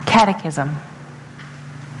Catechism.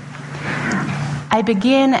 I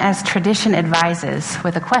begin, as tradition advises,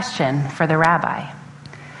 with a question for the rabbi.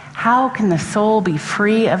 How can the soul be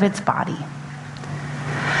free of its body?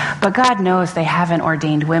 But God knows they haven't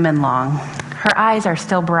ordained women long. Her eyes are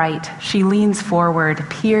still bright. She leans forward,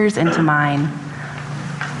 peers into mine.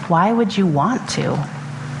 Why would you want to?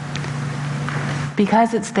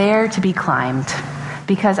 Because it's there to be climbed.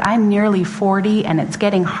 Because I'm nearly 40 and it's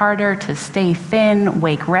getting harder to stay thin,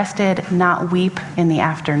 wake rested, not weep in the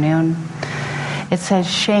afternoon. It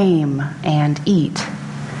says shame and eat.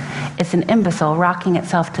 It's an imbecile rocking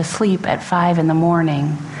itself to sleep at 5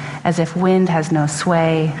 a.m, as if wind has no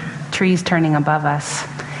sway, trees turning above us,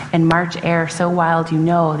 and March air so wild you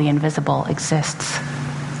know the invisible exists.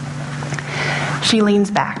 She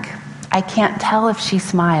leans back. I can't tell if she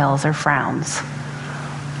smiles or frowns.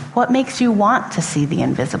 What makes you want to see the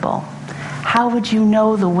invisible? How would you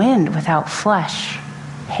know the wind without flesh,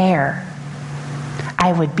 hair?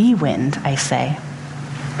 I would be wind, I say.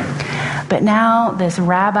 But now this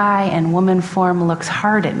rabbi and woman form looks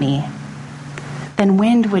hard at me. Then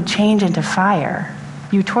wind would change into fire.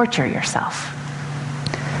 You torture yourself.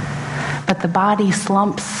 But the body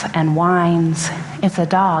slumps and whines. It's a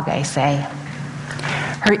dog, I say.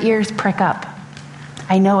 Her ears prick up.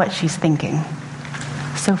 I know what she's thinking.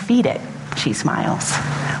 So feed it, she smiles.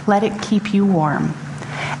 Let it keep you warm.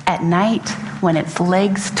 At night, when its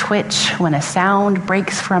legs twitch, when a sound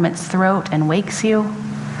breaks from its throat and wakes you,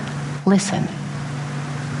 listen.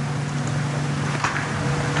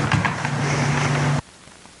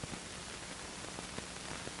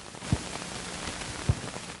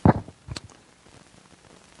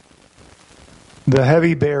 The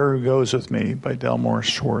Heavy Bear Who Goes With Me by Delmore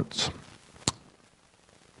Schwartz.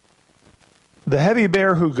 The heavy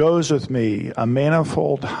bear who goes with me, a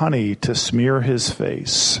manifold honey to smear his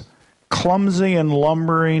face. Clumsy and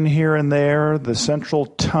lumbering here and there, the central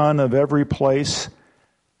ton of every place.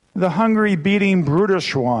 The hungry, beating,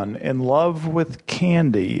 brutish one, in love with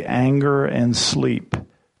candy, anger, and sleep.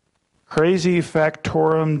 Crazy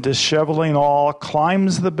factotum, disheveling all,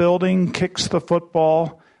 climbs the building, kicks the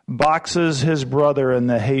football, boxes his brother in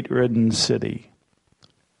the hate-ridden city.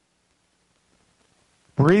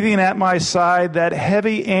 Breathing at my side, that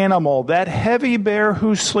heavy animal, that heavy bear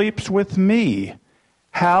who sleeps with me,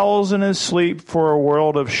 howls in his sleep for a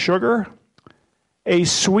world of sugar, a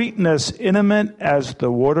sweetness intimate as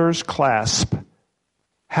the water's clasp,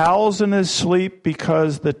 howls in his sleep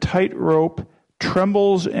because the tight rope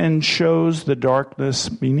trembles and shows the darkness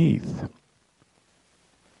beneath.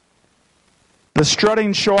 The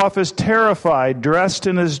strutting show-off is terrified, dressed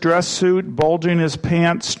in his dress suit, bulging his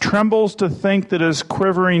pants, trembles to think that his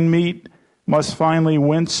quivering meat must finally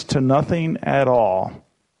wince to nothing at all.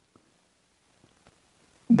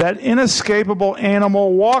 That inescapable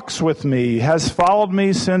animal walks with me, has followed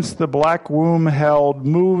me since the black womb held,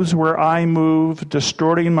 moves where I move,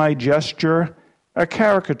 distorting my gesture, a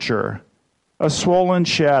caricature, a swollen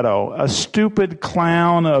shadow, a stupid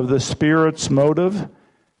clown of the spirit's motive,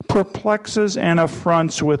 perplexes and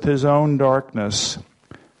affronts with his own darkness,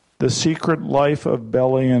 the secret life of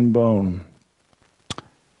belly and bone.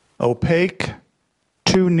 Opaque,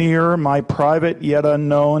 too near, my private yet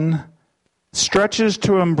unknown, stretches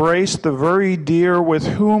to embrace the very dear with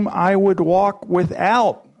whom I would walk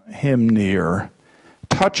without him near,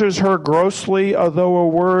 touches her grossly, although a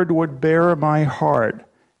word would bare my heart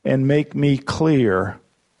and make me clear.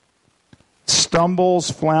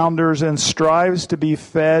 Stumbles, flounders, and strives to be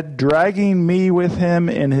fed, dragging me with him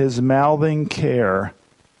in his mouthing care.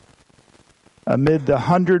 Amid the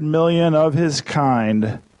 100 million of his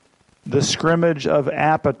kind, the scrimmage of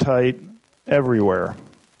appetite everywhere.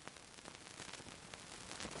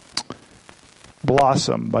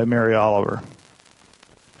 Blossom by Mary Oliver.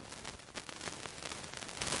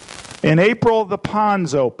 In April, the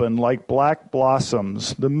ponds open like black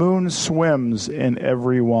blossoms. The moon swims in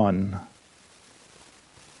every one.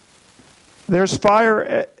 There's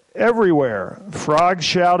fire everywhere, frogs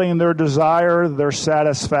shouting their desire, their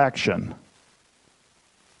satisfaction.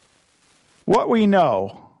 What we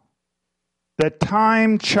know, that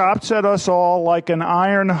time chops at us all like an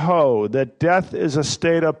iron hoe, that death is a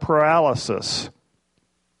state of paralysis.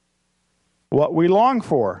 What we long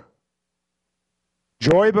for,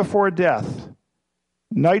 joy before death,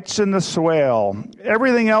 nights in the swale.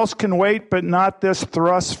 Everything else can wait, but not this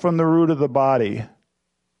thrust from the root of the body.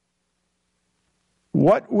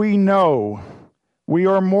 What we know, we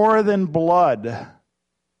are more than blood.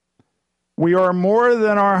 We are more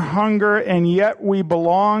than our hunger, and yet we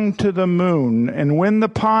belong to the moon. And when the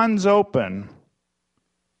ponds open,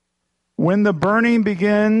 When the burning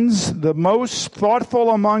begins, the most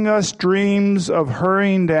thoughtful among us dreams of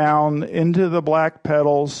hurrying down into the black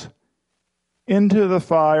petals, into the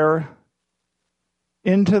fire,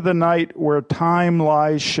 into the night where time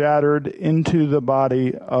lies shattered into the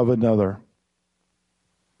body of another.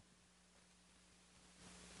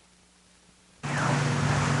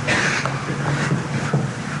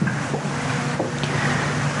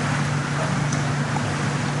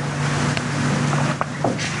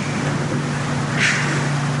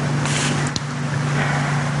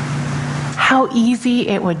 How easy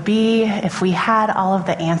it would be if we had all of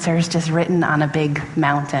the answers just written on a big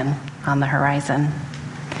mountain on the horizon.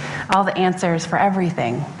 All the answers for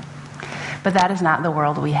everything. But that is not the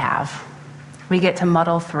world we have. We get to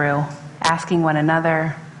muddle through, asking one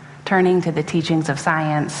another, turning to the teachings of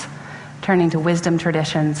science, turning to wisdom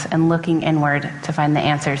traditions, and looking inward to find the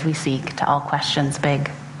answers we seek to all questions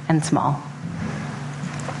big and small.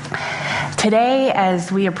 Today,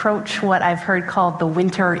 as we approach what I've heard called the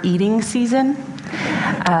winter eating season,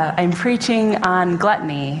 I'm preaching on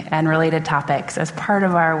gluttony and related topics as part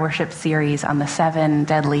of our worship series on the 7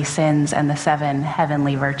 deadly sins and the 7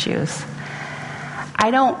 heavenly virtues. I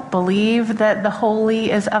don't believe that the holy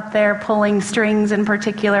is up there pulling strings in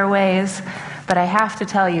particular ways, but I have to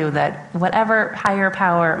tell you that whatever higher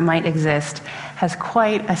power might exist has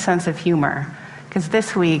quite a sense of humor. Because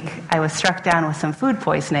this week, I was struck down with some food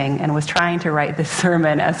poisoning and was trying to write this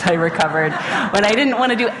sermon as I recovered when I didn't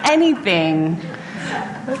want to do anything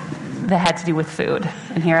that had to do with food.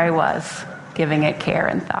 And here I was, giving it care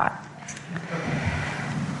and thought.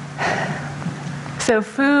 So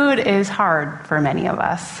food is hard for many of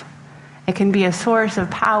us. It can be a source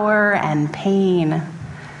of power and pain.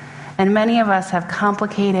 And many of us have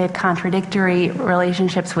complicated, contradictory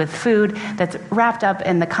relationships with food that's wrapped up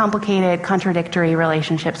in the complicated, contradictory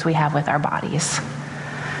relationships we have with our bodies.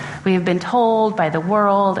 We have been told by the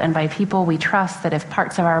world and by people we trust that if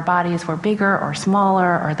parts of our bodies were bigger or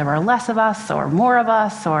smaller, or there were less of us or more of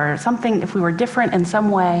us, or something, if we were different in some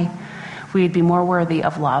way, we'd be more worthy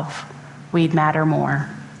of love. We'd matter more.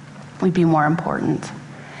 We'd be more important.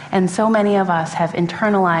 And so many of us have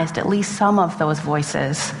internalized at least some of those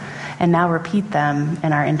voices and now repeat them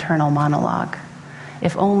in our internal monologue.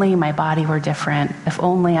 If only my body were different. If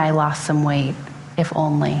only I lost some weight. If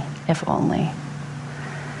only, if only.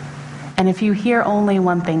 And if you hear only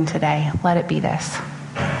one thing today, let it be this.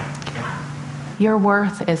 Your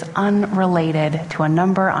worth is unrelated to a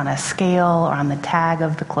number on a scale or on the tag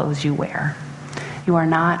of the clothes you wear. You are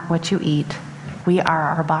not what you eat. We are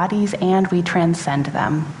our bodies and we transcend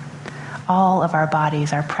them. All of our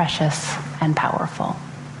bodies are precious and powerful.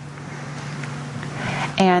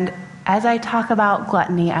 And as I talk about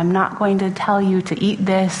gluttony, I'm not going to tell you to eat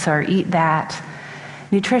this or eat that.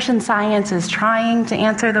 Nutrition science is trying to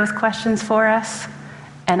answer those questions for us,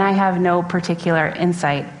 and I have no particular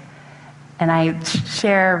insight. And I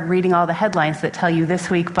share reading all the headlines that tell you this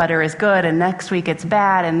week butter is good, and next week it's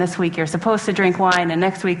bad, and this week you're supposed to drink wine, and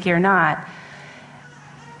next week you're not.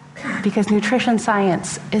 Because nutrition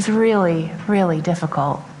science is really, really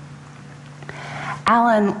difficult.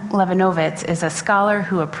 Alan Levinovitz is a scholar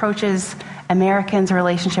who approaches Americans'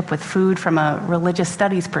 relationship with food from a religious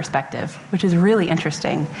studies perspective, which is really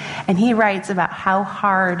interesting. And he writes about how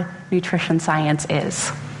hard nutrition science is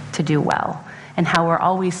to do well, and how we're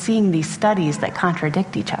always seeing these studies that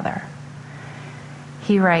contradict each other.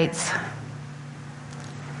 He writes,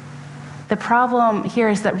 "The problem here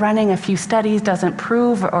is that running a few studies doesn't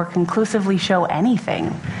prove or conclusively show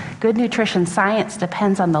anything. Good nutrition science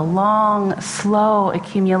depends on the long, slow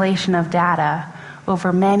accumulation of data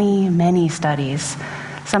over many, many studies,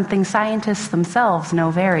 something scientists themselves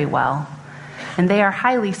know very well. And they are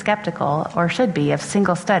highly skeptical, or should be, of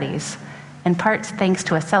single studies, in part thanks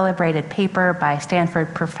to a celebrated paper by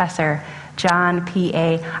Stanford professor John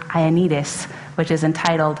P.A. Ioannidis, which is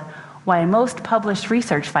entitled, 'Why Most Published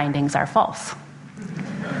Research Findings Are False.'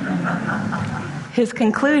 His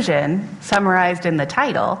conclusion, summarized in the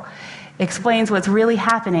title, explains what's really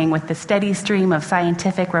happening with the steady stream of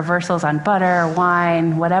scientific reversals on butter,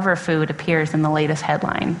 wine, whatever food appears in the latest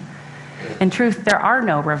headline. In truth, there are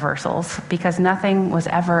no reversals because nothing was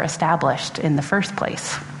ever established in the first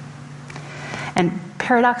place. And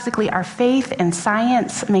paradoxically, our faith in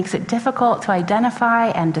science makes it difficult to identify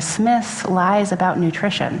and dismiss lies about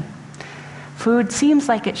nutrition. Food seems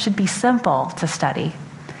like it should be simple to study.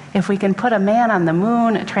 If we can put a man on the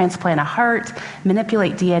moon, transplant a heart,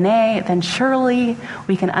 manipulate DNA, then surely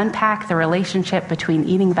we can unpack the relationship between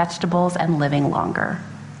eating vegetables and living longer.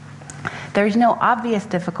 There's no obvious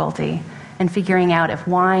difficulty, and figuring out if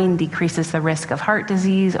wine decreases the risk of heart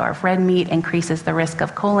disease or if red meat increases the risk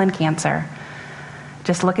of colon cancer.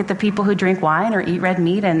 Just look at the people who drink wine or eat red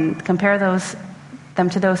meat and compare them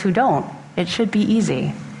to those who don't. It should be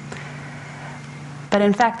easy. But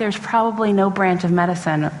in fact, there's probably no branch of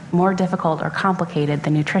medicine more difficult or complicated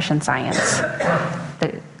than nutrition science.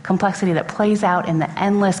 The complexity that plays out in the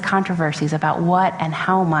endless controversies about what and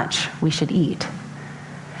how much we should eat.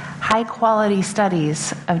 High-quality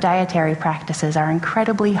studies of dietary practices are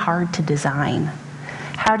incredibly hard to design.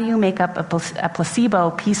 How do you make up a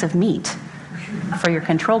placebo piece of meat for your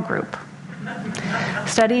control group?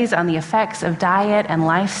 Studies on the effects of diet and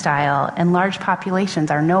lifestyle in large populations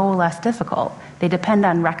are no less difficult. They depend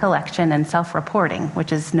on recollection and self-reporting,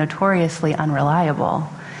 which is notoriously unreliable.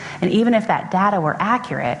 And even if that data were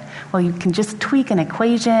accurate, well, you can just tweak an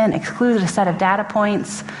equation, exclude a set of data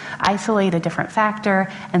points, isolate a different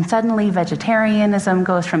factor, and suddenly vegetarianism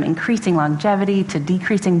goes from increasing longevity to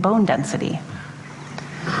decreasing bone density.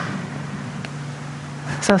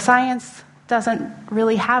 So science doesn't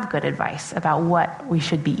really have good advice about what we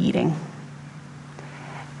should be eating.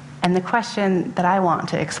 And the question that I want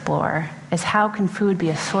to explore is, how can food be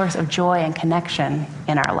a source of joy and connection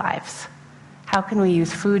in our lives? How can we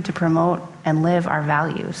use food to promote and live our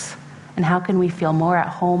values? And how can we feel more at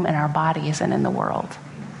home in our bodies and in the world?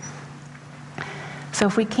 So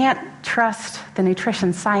if we can't trust the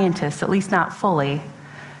nutrition scientists, at least not fully,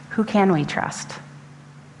 who can we trust?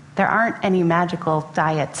 There aren't any magical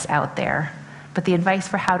diets out there, but there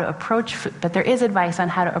is advice on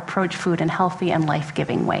how to approach food in healthy and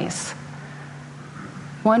life-giving ways.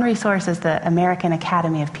 One resource is the American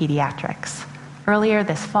Academy of Pediatrics. Earlier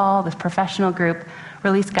this fall, this professional group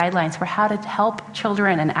released guidelines for how to help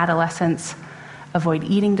children and adolescents avoid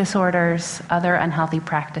eating disorders, other unhealthy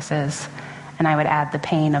practices, and I would add the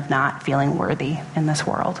pain of not feeling worthy in this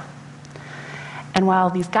world. And while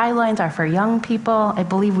these guidelines are for young people, I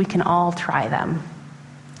believe we can all try them.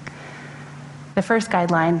 The first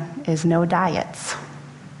guideline is no diets.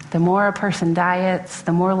 The more a person diets,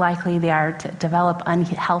 the more likely they are to develop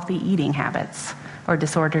unhealthy eating habits or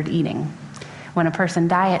disordered eating. When a person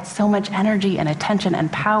diets, so much energy and attention and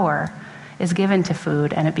power is given to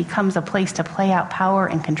food, and it becomes a place to play out power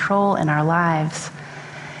and control in our lives.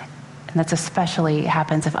 And that's especially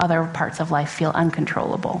happens if other parts of life feel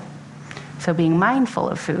uncontrollable. So being mindful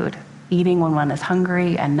of food, eating when one is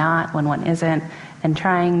hungry and not when one isn't, and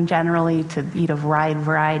trying generally to eat a wide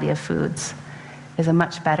variety of foods is a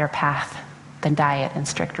much better path than diet and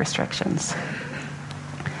strict restrictions.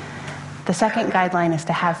 The second guideline is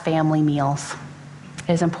to have family meals.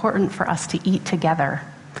 It is important for us to eat together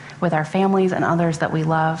with our families and others that we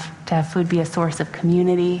love, to have food be a source of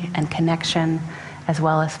community and connection, as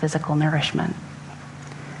well as physical nourishment.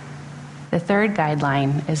 The third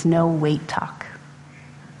guideline is no weight talk.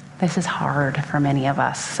 This is hard for many of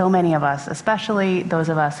us. So many of us, especially those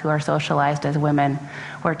of us who are socialized as women,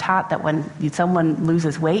 we're taught that when someone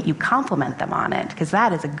loses weight, you compliment them on it, because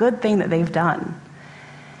that is a good thing that they've done.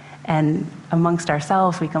 And amongst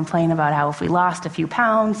ourselves, we complain about how if we lost a few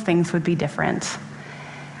pounds, things would be different.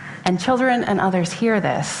 And children and others hear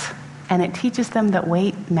this, and it teaches them that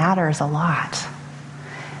weight matters a lot,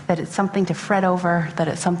 that it's something to fret over, that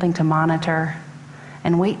it's something to monitor.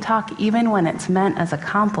 And weight talk, even when it's meant as a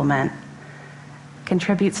compliment,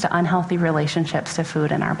 contributes to unhealthy relationships to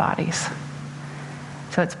food in our bodies.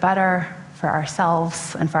 So it's better for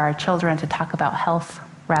ourselves and for our children to talk about health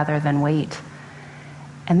rather than weight.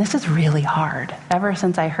 And this is really hard. Ever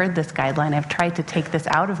since I heard this guideline, I've tried to take this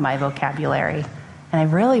out of my vocabulary, and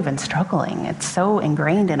I've really been struggling. It's so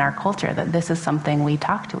ingrained in our culture that this is something we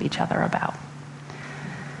talk to each other about.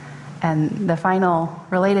 And the final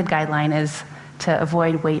related guideline is to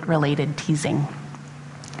avoid weight-related teasing.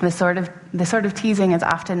 This sort of teasing is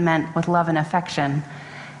often meant with love and affection,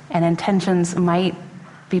 and intentions might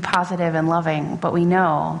be positive and loving, but we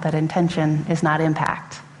know that intention is not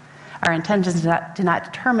impact. Our intentions do not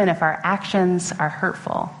determine if our actions are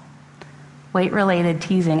hurtful. Weight-related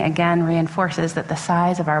teasing, again, reinforces that the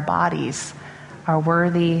size of our bodies are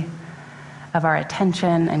worthy of our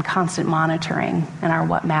attention and constant monitoring and are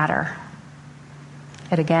what matter.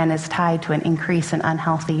 It, again, is tied to an increase in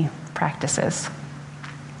unhealthy practices.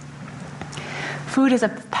 Food is a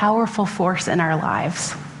powerful force in our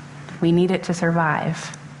lives. We need it to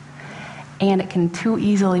survive. And it can too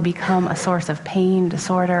easily become a source of pain,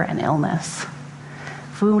 disorder, and illness.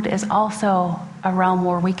 Food is also a realm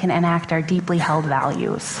where we can enact our deeply held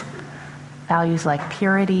values. Values like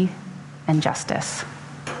purity and justice.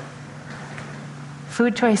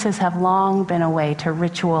 Food choices have long been a way to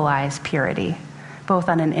ritualize purity, both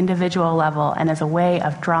on an individual level and as a way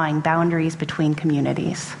of drawing boundaries between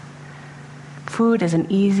communities. Food is an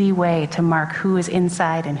easy way to mark who is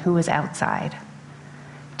inside and who is outside.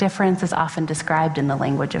 Difference is often described in the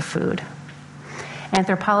language of food.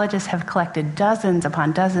 Anthropologists have collected dozens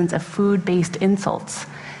upon dozens of food-based insults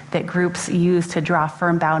that groups use to draw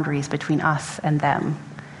firm boundaries between us and them.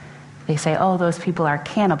 They say, oh, those people are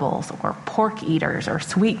cannibals, or pork eaters, or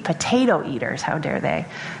sweet potato eaters, how dare they?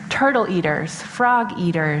 Turtle eaters, frog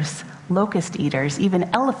eaters, locust eaters, even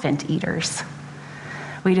elephant eaters.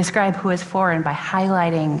 We describe who is foreign by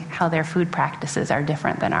highlighting how their food practices are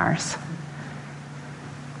different than ours.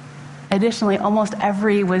 Additionally, almost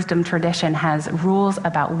every wisdom tradition has rules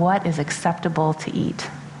about what is acceptable to eat.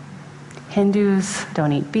 Hindus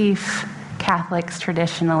don't eat beef. Catholics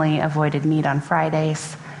traditionally avoided meat on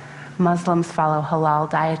Fridays. Muslims follow halal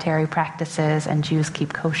dietary practices, and Jews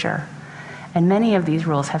keep kosher. And many of these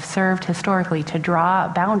rules have served historically to draw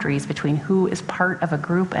boundaries between who is part of a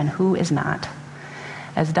group and who is not.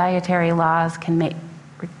 As dietary laws can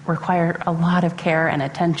require a lot of care and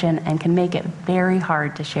attention and can make it very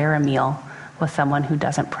hard to share a meal with someone who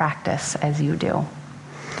doesn't practice as you do.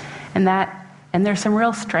 And there's some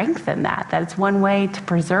real strength in that it's one way to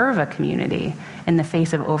preserve a community in the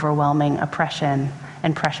face of overwhelming oppression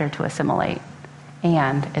and pressure to assimilate.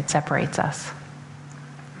 And it separates us.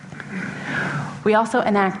 We also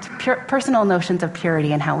enact personal notions of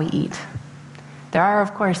purity in how we eat. There are,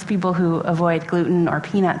 of course, people who avoid gluten or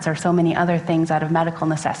peanuts or so many other things out of medical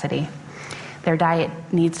necessity. Their diet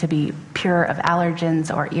needs to be pure of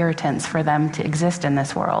allergens or irritants for them to exist in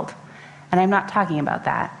this world. And I'm not talking about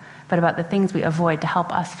that, but about the things we avoid to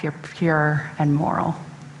help us feel pure and moral.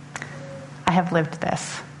 I have lived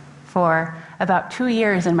this. For about 2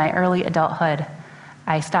 years in my early adulthood,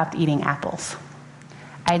 I stopped eating apples.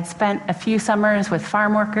 I'd spent a few summers with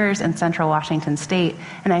farm workers in central Washington state,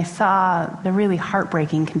 and I saw the really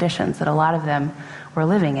heartbreaking conditions that a lot of them were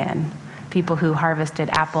living in. People who harvested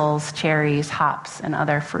apples, cherries, hops, and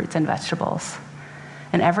other fruits and vegetables.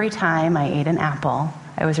 And every time I ate an apple,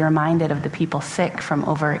 I was reminded of the people sick from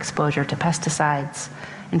overexposure to pesticides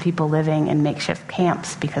and people living in makeshift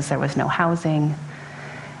camps because there was no housing.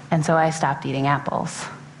 And so I stopped eating apples,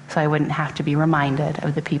 so I wouldn't have to be reminded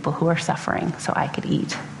of the people who are suffering so I could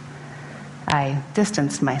eat. I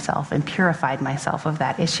distanced myself and purified myself of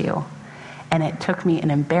that issue. And it took me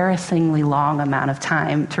an embarrassingly long amount of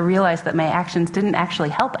time to realize that my actions didn't actually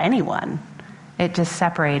help anyone. It just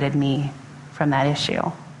separated me from that issue.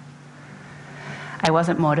 I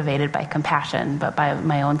wasn't motivated by compassion, but by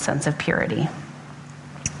my own sense of purity.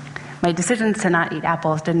 My decisions to not eat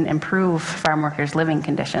apples didn't improve farm workers' living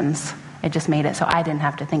conditions. It just made it so I didn't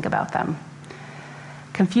have to think about them.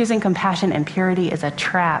 Confusing compassion and purity is a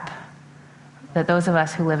trap that those of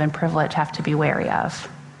us who live in privilege have to be wary of.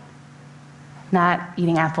 Not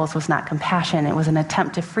eating apples was not compassion. It was an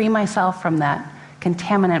attempt to free myself from that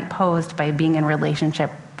contaminant posed by being in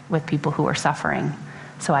relationship with people who were suffering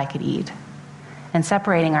so I could eat. And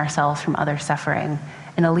separating ourselves from other suffering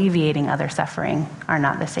and alleviating other suffering are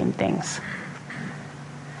not the same things.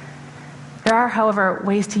 There are, however,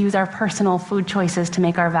 ways to use our personal food choices to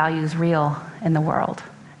make our values real in the world.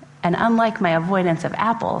 And unlike my avoidance of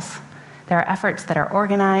apples, there are efforts that are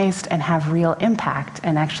organized and have real impact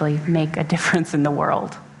and actually make a difference in the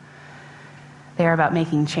world. They are about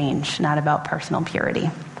making change, not about personal purity.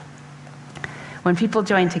 When people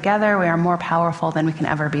join together, we are more powerful than we can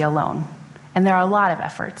ever be alone. And there are a lot of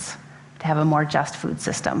efforts to have a more just food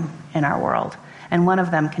system in our world. And one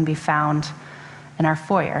of them can be found in our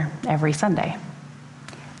foyer every Sunday.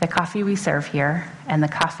 The coffee we serve here and the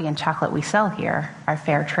coffee and chocolate we sell here are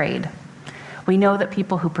fair trade. We know that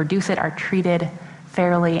people who produce it are treated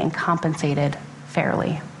fairly and compensated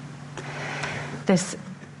fairly.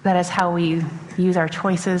 That is how we use our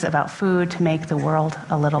choices about food to make the world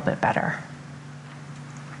a little bit better.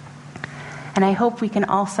 And I hope we can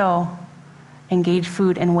also engage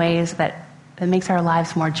food in ways that makes our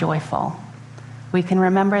lives more joyful. We can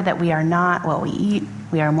remember that we are not what we eat.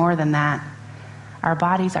 We are more than that. Our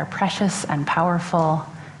bodies are precious and powerful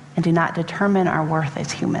and do not determine our worth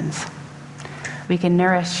as humans. We can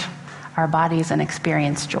nourish our bodies and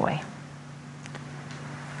experience joy.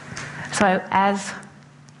 So as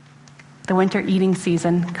the winter eating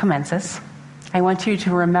season commences, I want you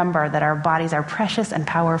to remember that our bodies are precious and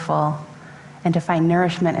powerful and to find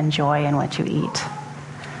nourishment and joy in what you eat.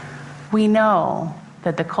 We know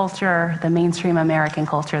that the mainstream American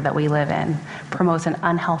culture that we live in, promotes an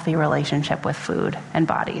unhealthy relationship with food and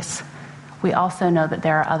bodies. We also know that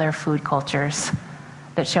there are other food cultures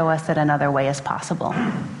that show us that another way is possible.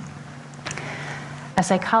 A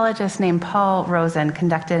psychologist named Paul Rosen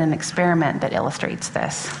conducted an experiment that illustrates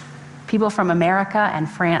this. People from America and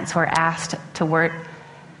France were asked to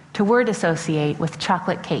word associate with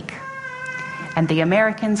chocolate cake. And the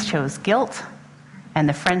Americans chose guilt, and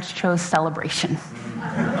the French chose celebration.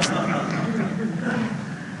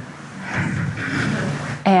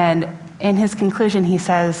 And in his conclusion, he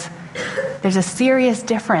says, there's a serious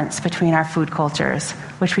difference between our food cultures,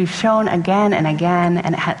 which we've shown again and again,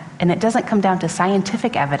 and it doesn't come down to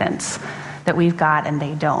scientific evidence that we've got and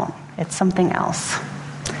they don't. It's something else.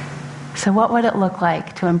 So what would it look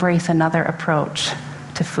like to embrace another approach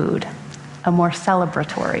to food, a more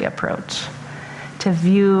celebratory approach, to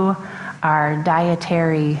view our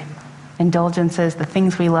dietary indulgences, the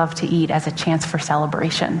things we love to eat, as a chance for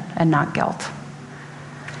celebration and not guilt?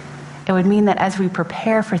 It would mean that as we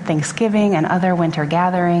prepare for Thanksgiving and other winter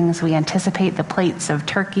gatherings, we anticipate the plates of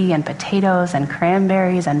turkey and potatoes and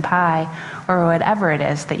cranberries and pie, or whatever it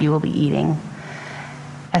is that you will be eating,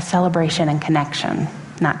 as celebration and connection,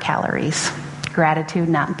 not calories. Gratitude,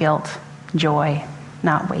 not guilt. Joy,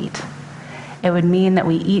 not weight. It would mean that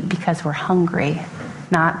we eat because we're hungry,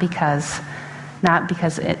 not because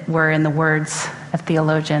we're, in the words of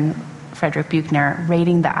theologian Frederick Buechner,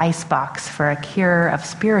 raiding the icebox for a cure of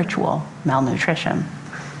spiritual malnutrition.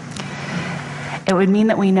 It would mean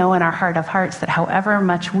that we know in our heart of hearts that however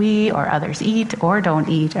much we or others eat or don't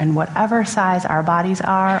eat, and whatever size our bodies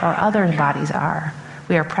are or others' bodies are,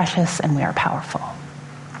 we are precious and we are powerful.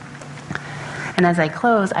 And as I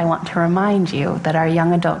close, I want to remind you that our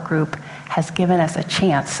young adult group has given us a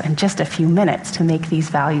chance in just a few minutes to make these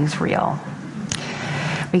values real.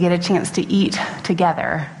 We get a chance to eat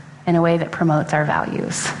together in a way that promotes our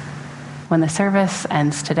values. When the service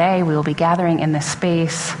ends today, we will be gathering in this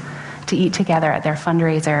space to eat together at their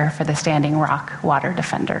fundraiser for the Standing Rock Water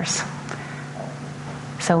Defenders.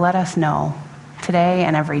 So let us know, today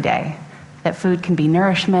and every day, that food can be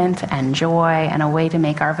nourishment and joy and a way to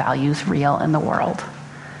make our values real in the world.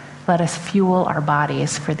 Let us fuel our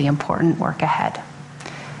bodies for the important work ahead.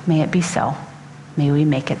 May it be so. May we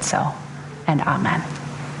make it so. And amen.